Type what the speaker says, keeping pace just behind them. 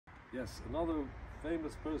Yes, another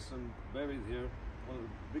famous person buried here, one of the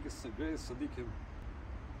biggest, greatest tzaddikim.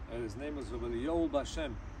 His name was Eliyahu Baal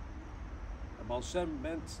Shem. Baal Shem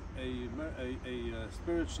meant a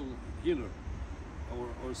spiritual healer,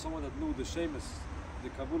 or someone that knew the shemus, the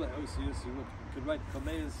Kabbalah. He could write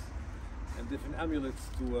kameas and different amulets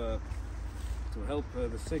to help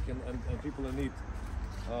the sick and people in need.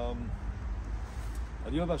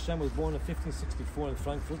 Eliyahu Baal Shem was born in 1564 in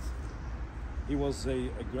Frankfurt. He was a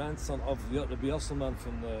grandson of Rabbi Yosselman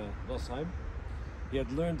from Losheim. He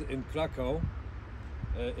had learned in Krakow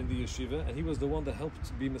in the yeshiva, and he was the one that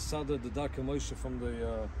helped be Masada the Darka Moshe from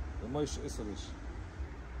the Moshe Isserich.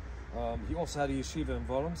 He also had a yeshiva in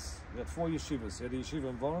Worms. He had 4 yeshivas. He had a yeshiva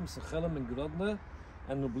in Worms, Sechelem, in Grodno,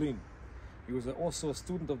 and Lublin. He was also a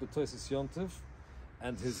student of the Tosis Yontiv,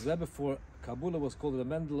 and his Rebbe for Kabbalah was called the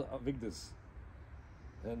Mendel Avigdor.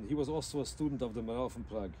 And he was also a student of the Maral from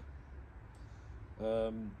Prague.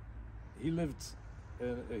 He lived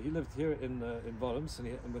here in Worms, and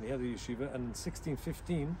when he had a yeshiva. And in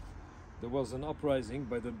 1615, there was an uprising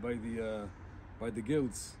by the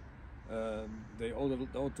guilds. They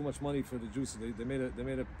owed too much money for the Jews. So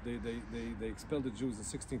they expelled the Jews in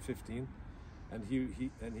 1615, and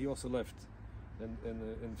he also left in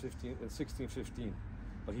 1615.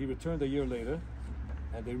 But he returned a year later,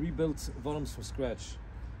 and they rebuilt Worms from scratch.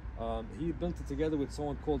 He built it together with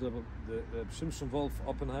someone called the Shimshon Wolf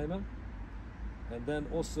Oppenheimer, and then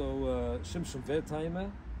also Shimshon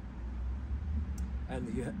Wertheimer, and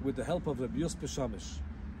with the help of Rabbi Yosef Shamish.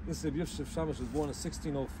 This Rabbi Yosef Shamish was born in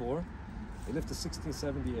 1604. He lived to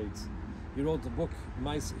 1678. He wrote the book.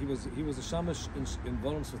 He was a Shamish in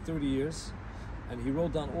Worms for 30 years, and he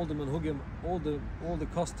wrote down all the Minhagim, all the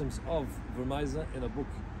customs of Vורmייזא in a book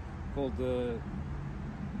called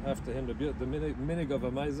after him, the Minhag of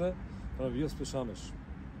Vורmייזא from Rabbi Yosef Shamish.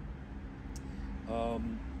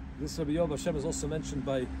 This Rabbi Eliyahu Baal Shem is also mentioned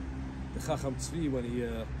by the Chacham Tzvi when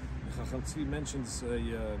the Chacham Tzvi mentions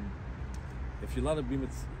if you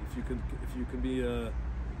can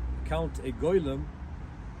count a golem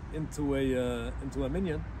into a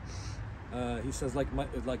minion. He says like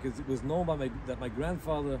it was known by that my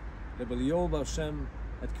grandfather Rabbi Eliyahu Baal Shem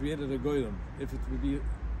had created a golem. If it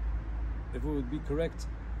would be correct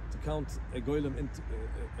to count a golem into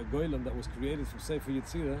a golem that was created from Sefer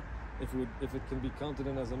Yetzirah, if it can be counted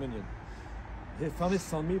in as a minion. From his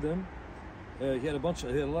Talmidim, he had a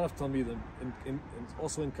lot of Talmidim,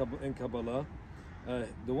 also in Kabbalah.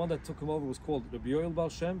 The one that took him over was called Rabbi Yoel Baal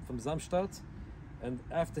Shem from Zamstadt, and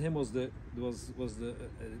after him this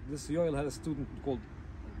Yoel had a student called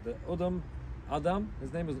the Adam.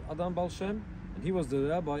 His name was Adam Baal Shem, and he was the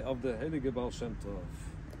rabbi of the Heilige Baal Shem Tov.